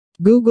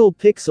Google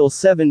Pixel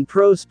 7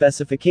 Pro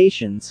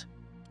specifications.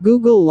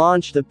 Google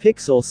launched the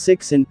Pixel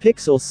 6 and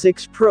Pixel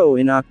 6 Pro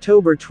in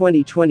October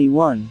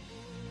 2021.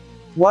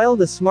 While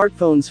the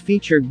smartphones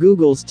feature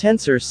Google's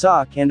Tensor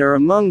SoC and are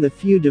among the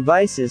few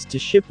devices to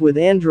ship with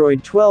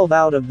Android 12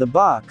 out of the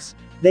box,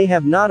 they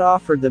have not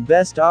offered the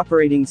best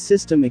operating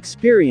system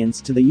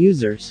experience to the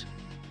users.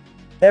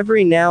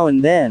 Every now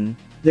and then,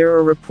 there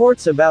are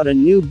reports about a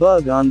new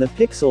bug on the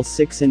Pixel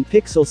 6 and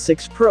Pixel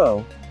 6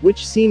 Pro,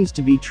 which seems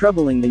to be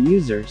troubling the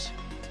users.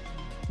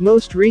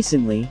 Most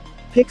recently,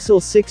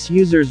 Pixel 6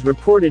 users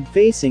reported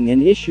facing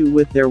an issue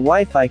with their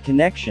Wi-Fi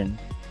connection.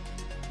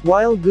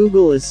 While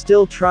Google is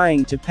still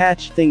trying to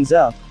patch things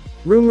up,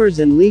 rumors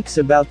and leaks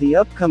about the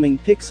upcoming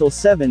Pixel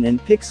 7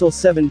 and Pixel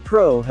 7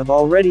 Pro have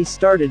already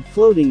started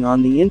floating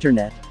on the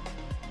internet.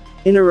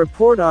 In a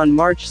report on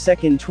March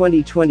 2,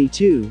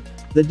 2022,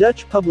 the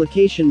Dutch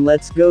publication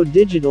Let's Go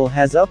Digital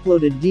has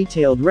uploaded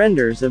detailed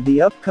renders of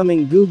the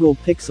upcoming Google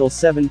Pixel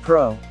 7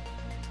 Pro.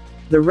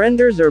 The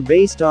renders are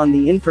based on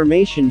the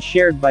information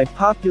shared by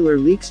popular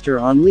leakster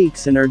on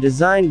Leaks and are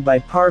designed by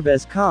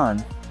Parvez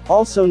Khan,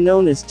 also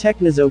known as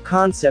Technizo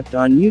Concept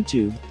on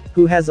YouTube,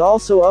 who has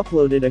also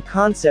uploaded a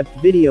concept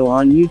video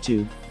on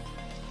YouTube.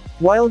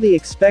 While the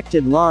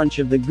expected launch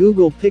of the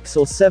Google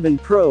Pixel 7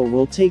 Pro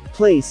will take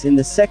place in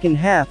the second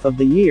half of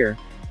the year,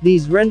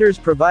 these renders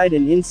provide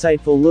an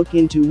insightful look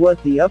into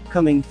what the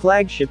upcoming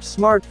flagship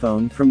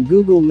smartphone from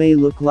Google may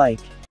look like.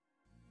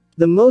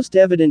 The most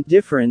evident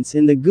difference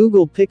in the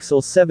Google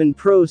Pixel 7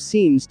 Pro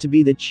seems to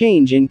be the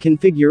change in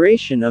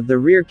configuration of the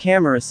rear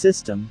camera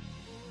system.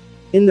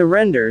 In the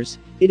renders,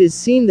 it is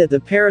seen that the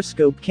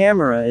periscope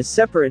camera is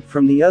separate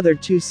from the other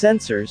two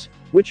sensors,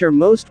 which are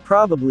most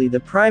probably the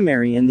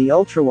primary and the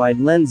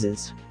ultrawide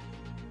lenses.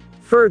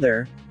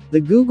 Further, the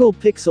Google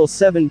Pixel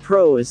 7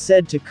 Pro is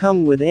said to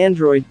come with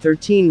Android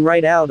 13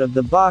 right out of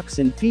the box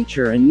and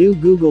feature a new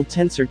Google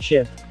Tensor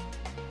chip.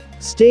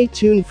 Stay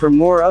tuned for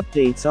more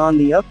updates on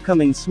the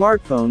upcoming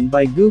smartphone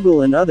by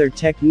Google and other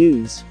tech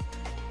news.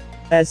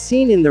 As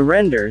seen in the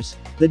renders,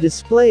 the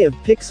display of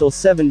Pixel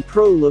 7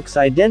 Pro looks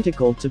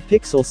identical to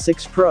Pixel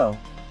 6 Pro.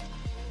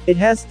 It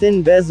has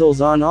thin bezels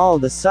on all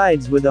the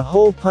sides with a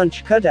hole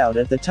punch cutout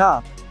at the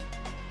top.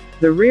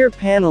 The rear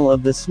panel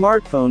of the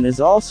smartphone is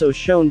also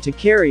shown to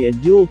carry a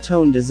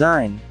dual-tone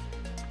design.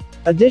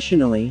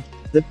 Additionally,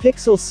 the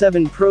Pixel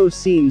 7 Pro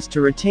seems to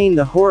retain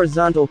the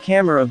horizontal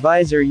camera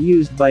visor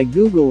used by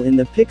Google in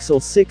the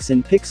Pixel 6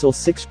 and Pixel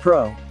 6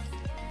 Pro.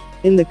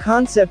 In the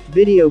concept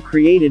video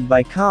created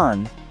by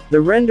Khan,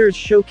 the renders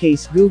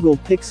showcase Google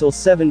Pixel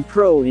 7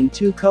 Pro in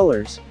two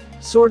colors,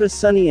 Sorta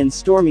Sunny and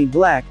Stormy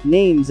Black,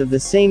 names of the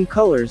same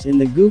colors in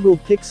the Google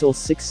Pixel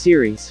 6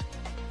 series.